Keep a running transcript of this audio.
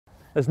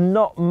There's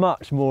not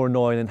much more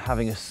annoying than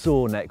having a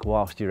sore neck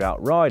whilst you're out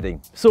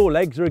riding. Sore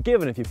legs are a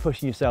given if you're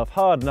pushing yourself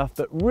hard enough,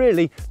 but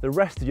really the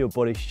rest of your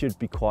body should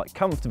be quite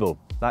comfortable.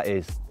 That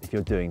is, if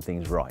you're doing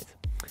things right.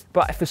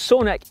 But if a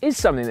sore neck is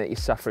something that you're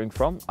suffering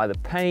from, either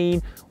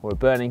pain or a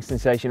burning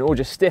sensation or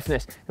just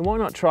stiffness, then why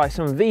not try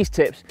some of these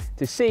tips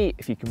to see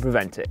if you can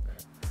prevent it?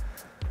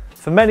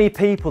 For many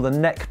people, the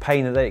neck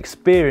pain that they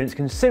experience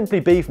can simply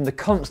be from the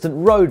constant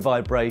road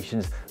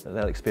vibrations that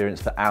they'll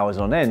experience for hours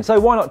on end. So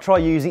why not try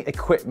using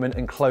equipment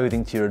and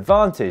clothing to your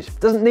advantage? It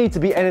doesn't need to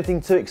be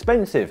anything too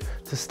expensive.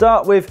 To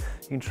start with,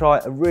 you can try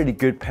a really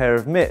good pair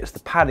of mitts.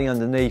 The padding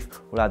underneath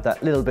will add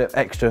that little bit of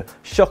extra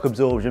shock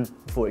absorption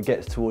before it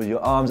gets towards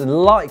your arms,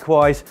 and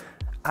likewise,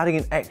 adding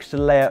an extra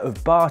layer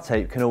of bar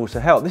tape can also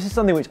help. This is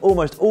something which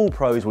almost all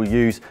pros will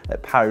use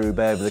at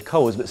Paris-Roubaix over the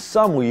coals, but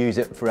some will use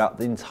it throughout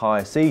the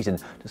entire season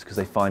just because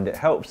they find it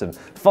helps them.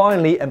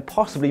 Finally, and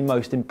possibly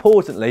most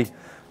importantly,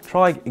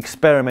 try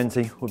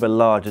experimenting with a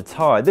larger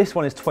tyre. This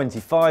one is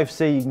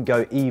 25C, you can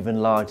go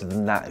even larger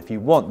than that if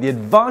you want. The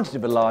advantage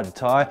of a larger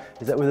tyre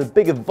is that with a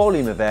bigger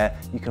volume of air,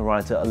 you can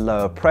ride it at a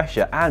lower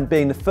pressure, and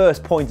being the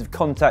first point of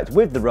contact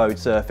with the road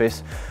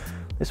surface,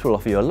 this will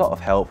offer you a lot of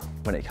help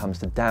when it comes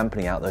to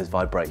dampening out those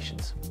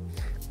vibrations.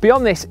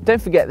 Beyond this,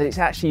 don't forget that it's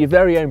actually your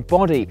very own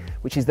body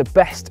which is the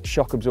best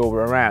shock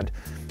absorber around.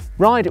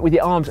 Ride with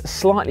your arms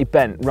slightly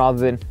bent rather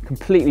than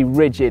completely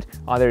rigid,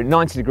 either at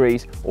 90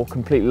 degrees or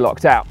completely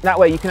locked out. That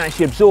way you can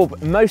actually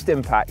absorb most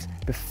impacts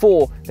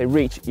before they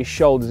reach your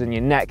shoulders and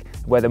your neck,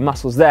 where the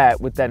muscles there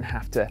would then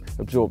have to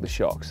absorb the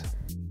shocks.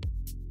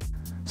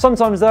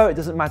 Sometimes though, it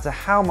doesn't matter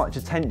how much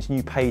attention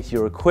you pay to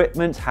your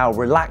equipment, how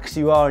relaxed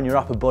you are in your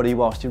upper body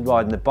whilst you're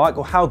riding the bike,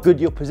 or how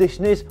good your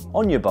position is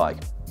on your bike.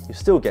 You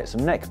still get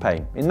some neck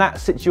pain. In that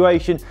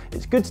situation,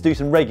 it's good to do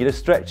some regular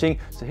stretching,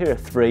 so here are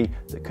 3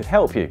 that could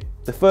help you.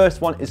 The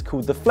first one is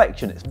called the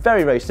flexion. It's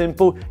very, very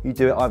simple. You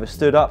do it either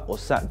stood up or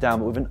sat down,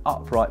 but with an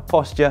upright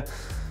posture.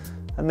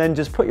 And then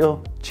just put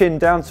your chin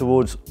down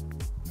towards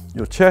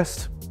your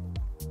chest.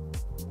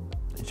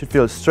 You should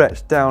feel a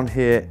stretch down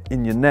here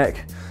in your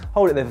neck.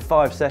 Hold it there for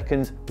 5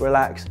 seconds,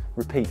 relax,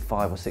 repeat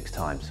 5 or 6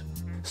 times.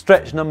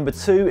 Stretch number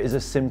 2 is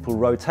a simple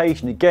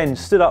rotation. Again,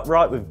 stood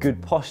upright with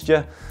good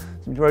posture.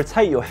 So you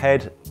rotate your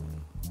head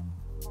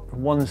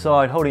from one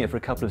side, holding it for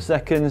a couple of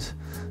seconds,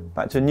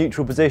 back to a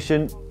neutral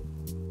position,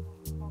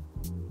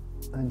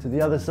 and to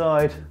the other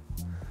side,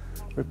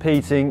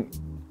 repeating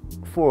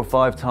 4 or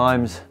 5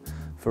 times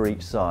for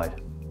each side.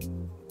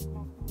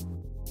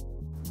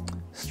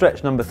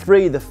 Stretch number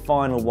 3, the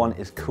final one,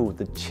 is called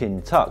the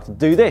chin tuck. To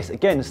do this,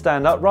 again,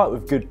 stand upright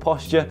with good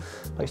posture,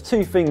 place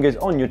 2 fingers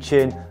on your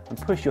chin and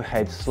push your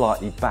head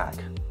slightly back.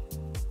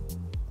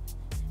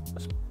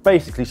 It's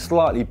basically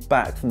slightly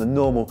back from the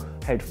normal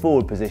head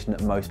forward position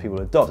that most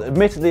people adopt.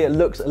 Admittedly, it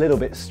looks a little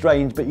bit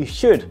strange, but you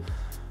should,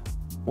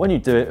 when you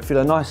do it, feel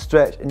a nice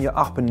stretch in your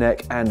upper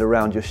neck and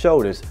around your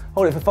shoulders.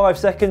 Hold it for 5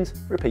 seconds,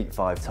 repeat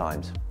 5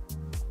 times.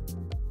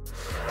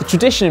 The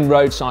tradition in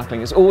road cycling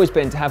has always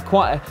been to have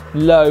quite a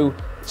low,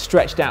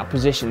 stretched out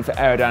position for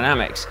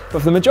aerodynamics, but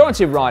for the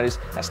majority of riders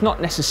that's not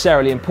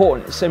necessarily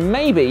important, so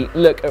maybe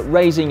look at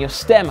raising your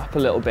stem up a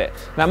little bit.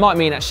 That might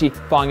mean actually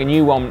buying a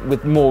new one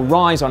with more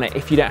rise on it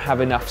if you don't have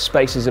enough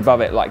spaces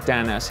above it like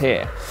Dan has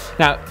here.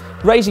 Now,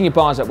 raising your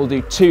bars up will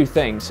do 2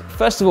 things.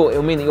 First of all, it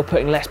will mean that you're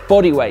putting less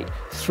body weight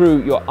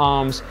through your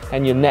arms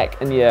and your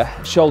neck and your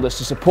shoulders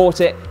to support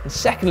it, and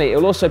secondly, it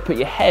will also put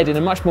your head in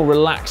a much more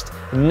relaxed,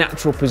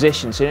 natural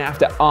position, so you don't have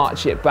to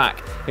arch it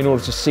back in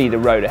order to see the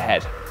road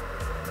ahead.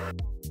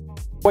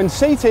 When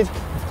seated,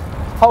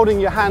 holding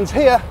your hands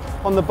here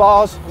on the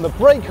bars, on the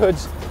brake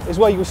hoods, is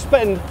where you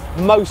spend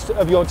most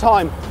of your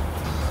time.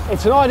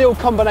 It's an ideal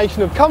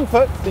combination of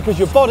comfort because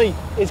your body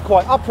is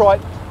quite upright,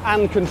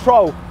 and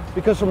control,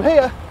 because from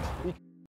here